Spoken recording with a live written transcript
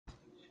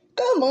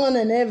Good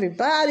morning,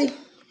 everybody.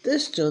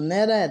 This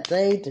Jonetta,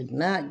 they did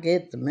not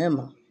get the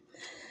memo.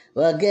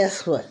 Well,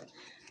 guess what?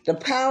 The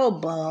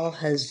Powerball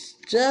has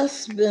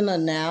just been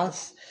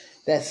announced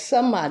that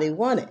somebody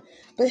won it.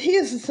 But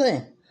here's the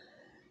thing.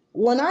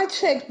 When I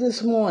checked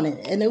this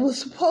morning, and it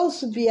was supposed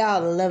to be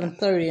out at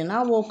 11:30, and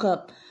I woke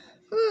up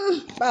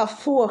about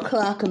 4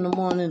 o'clock in the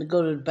morning to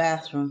go to the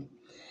bathroom,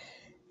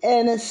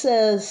 and it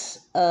says,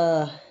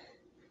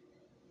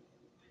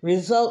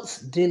 results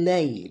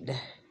delayed.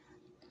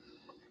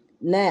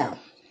 Now,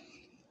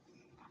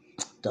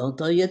 don't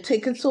throw your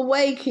tickets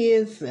away,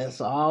 kids. There's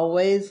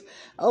always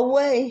a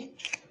way.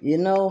 You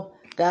know,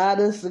 God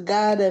is the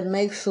God that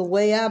makes a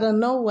way out of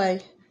no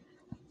way.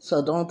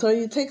 So don't throw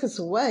your tickets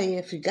away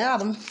if you got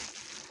them.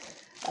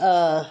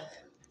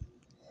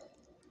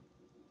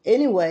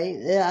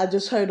 Anyway, I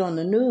just heard on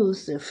the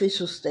news, the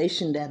official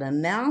station that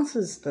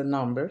announces the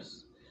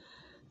numbers,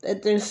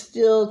 that they're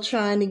still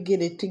trying to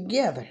get it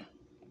together.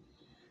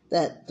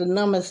 That the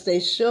numbers they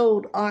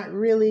showed aren't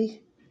really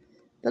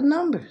the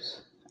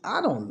numbers. I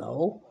don't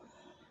know.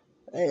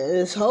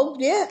 It's hope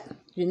yet.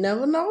 You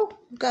never know.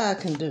 God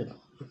can do.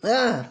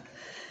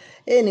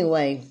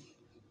 Anyway,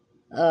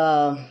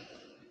 I'm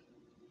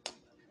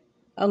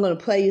going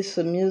to play you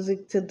some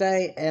music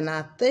today, and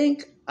I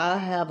think I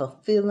have a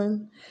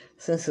feeling,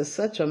 since it's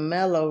such a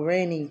mellow,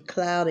 rainy,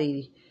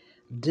 cloudy,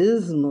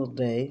 dismal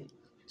day,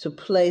 to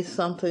play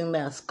something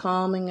that's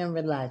calming and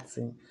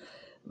relaxing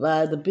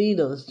by the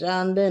Beatles,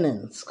 John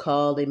Lennon's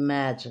called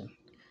Imagine.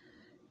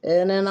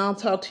 And then I'll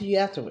talk to you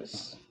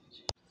afterwards.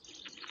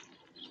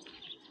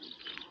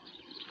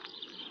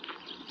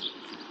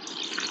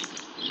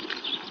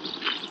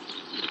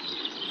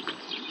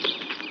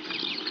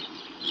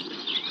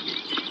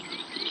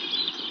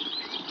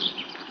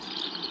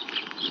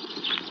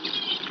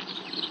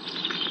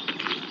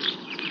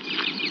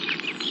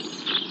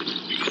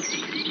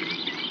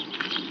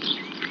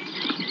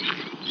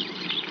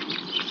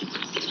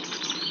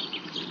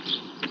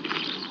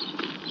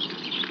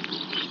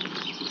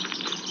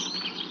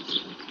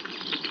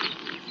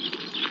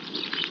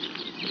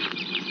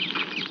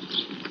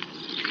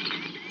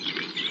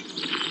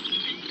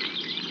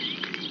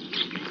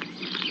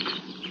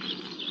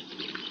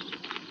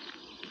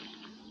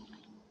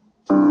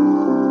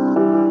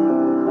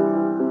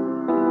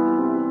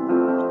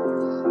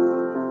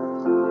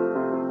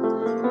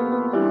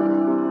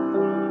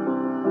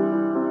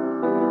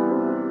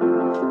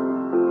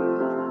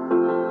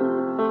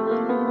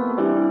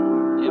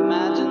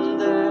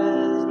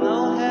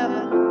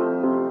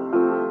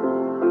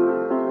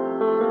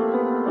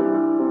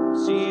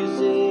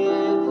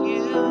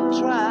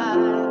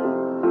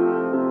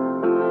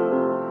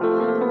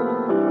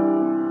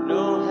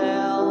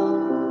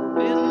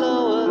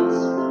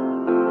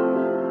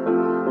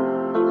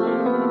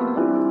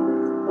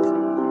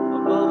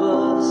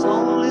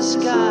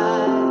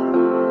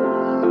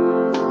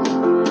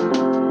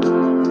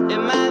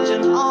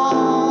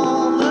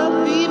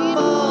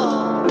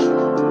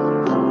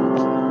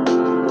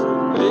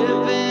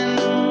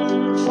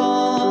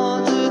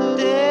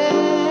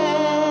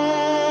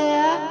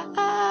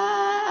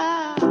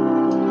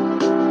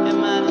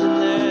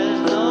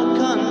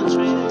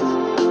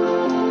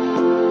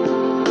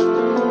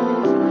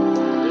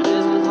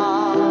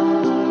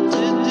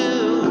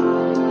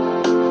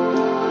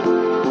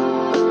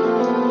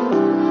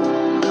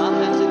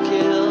 To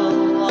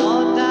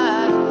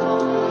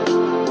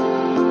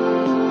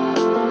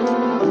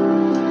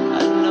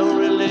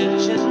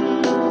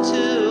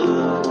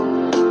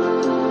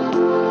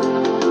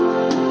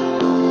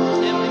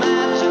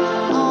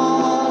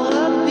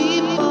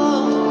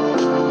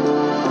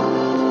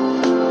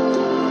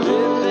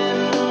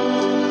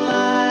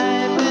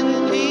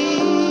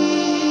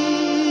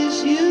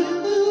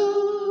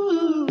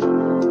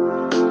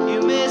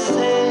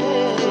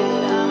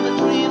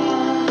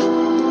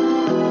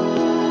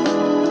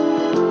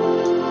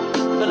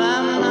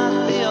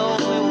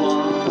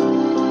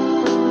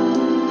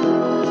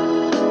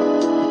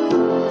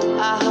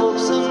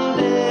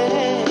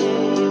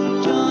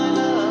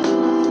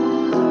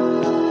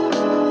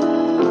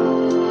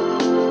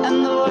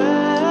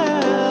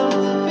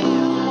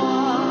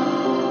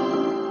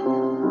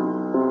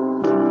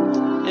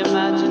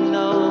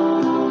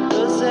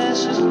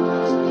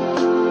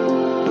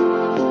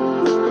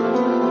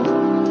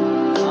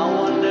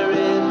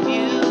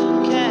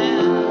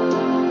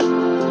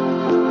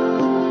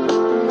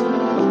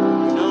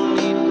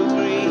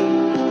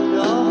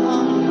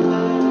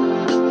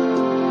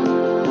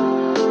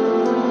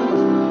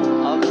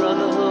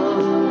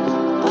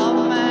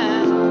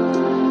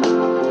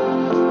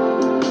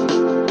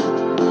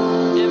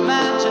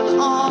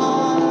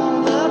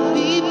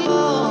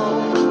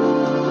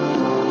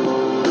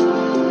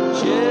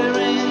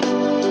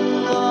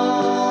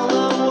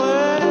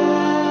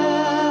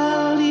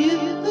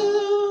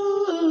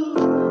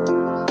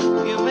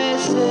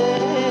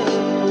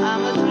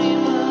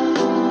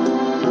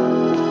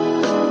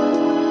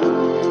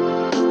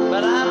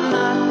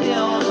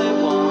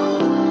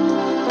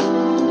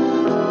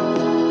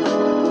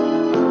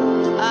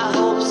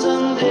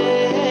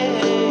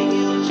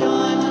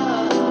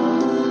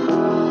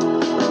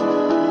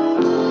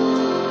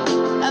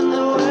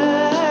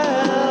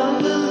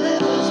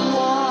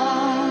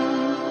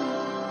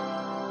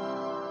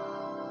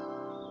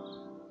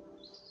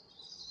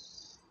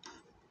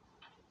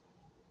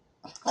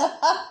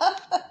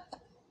That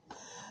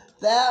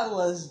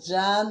was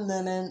John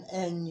Lennon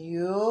and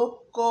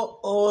Yoko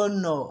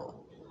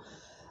Ono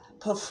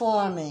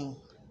performing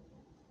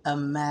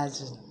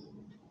Imagine.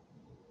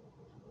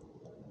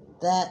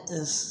 That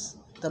is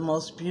the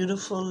most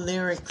beautiful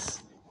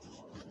lyrics.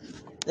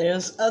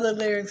 There's other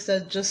lyrics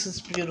that are just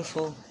as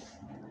beautiful,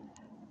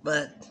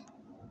 but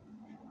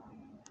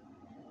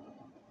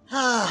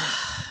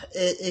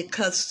it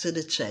cuts to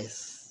the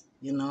chase,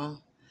 you know.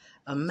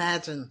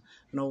 Imagine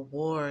no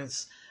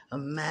wars.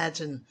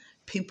 Imagine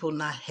people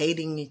not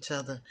hating each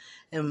other.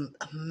 And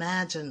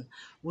imagine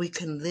we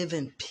can live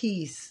in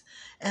peace.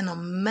 And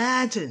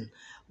imagine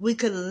we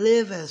could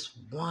live as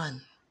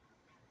one.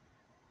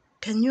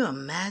 Can you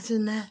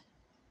imagine that?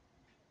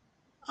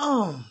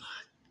 Oh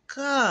my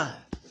God.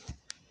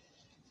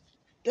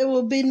 There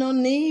will be no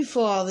need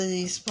for all of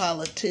these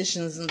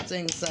politicians and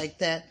things like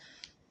that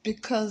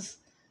because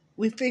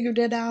we figured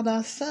it out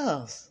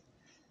ourselves.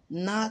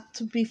 Not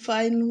to be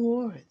fighting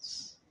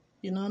wars,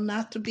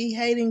 not to be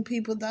hating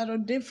people that are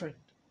different,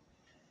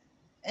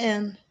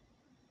 and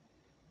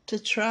to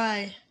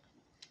try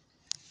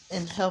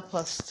and help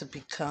us to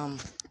become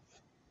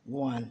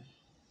one.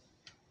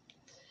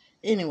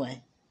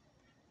 Anyway,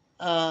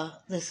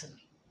 listen,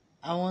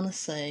 I want to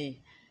say,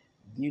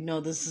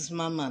 this is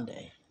my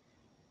Monday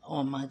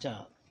on my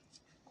job.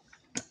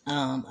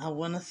 I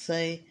want to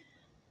say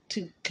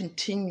to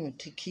continue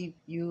to keep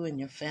you and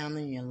your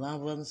family, your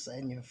loved ones,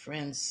 and your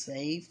friends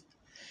safe,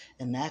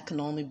 and that can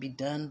only be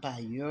done by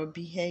your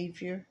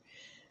behavior.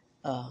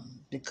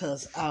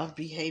 Because our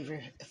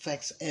behavior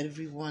affects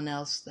everyone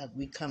else that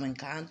we come in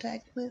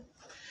contact with.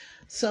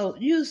 So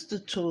use the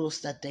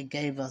tools that they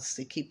gave us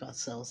to keep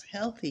ourselves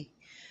healthy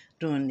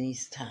during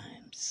these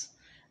times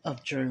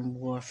of germ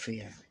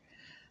warfare.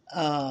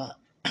 Uh,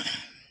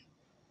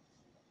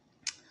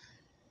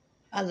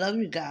 I love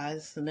you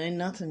guys, and ain't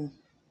nothing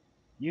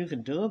you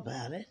can do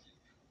about it.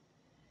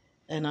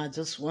 And I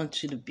just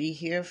want you to be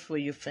here for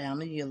your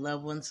family, your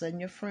loved ones, and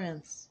your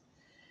friends.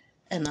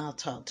 And I'll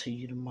talk to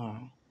you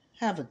tomorrow.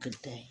 Have a good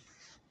day.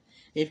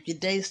 If your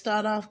day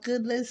start off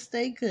good, let's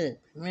stay good.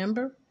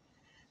 Remember?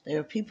 There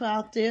are people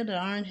out there that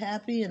aren't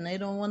happy and they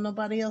don't want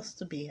nobody else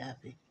to be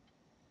happy.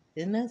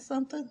 Isn't that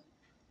something?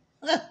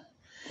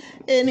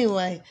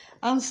 Anyway,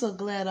 I'm so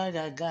glad I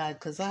got God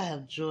because I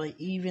have joy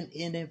even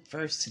in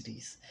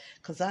adversities.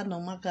 Because I know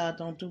my God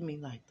don't do me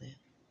like that.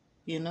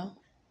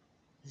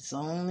 It's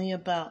only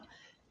about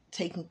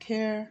taking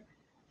care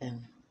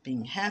and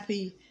being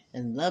happy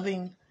and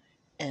loving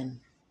and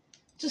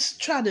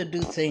just try to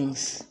do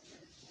things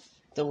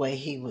the way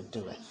He would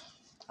do it.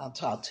 I'll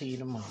talk to you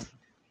tomorrow.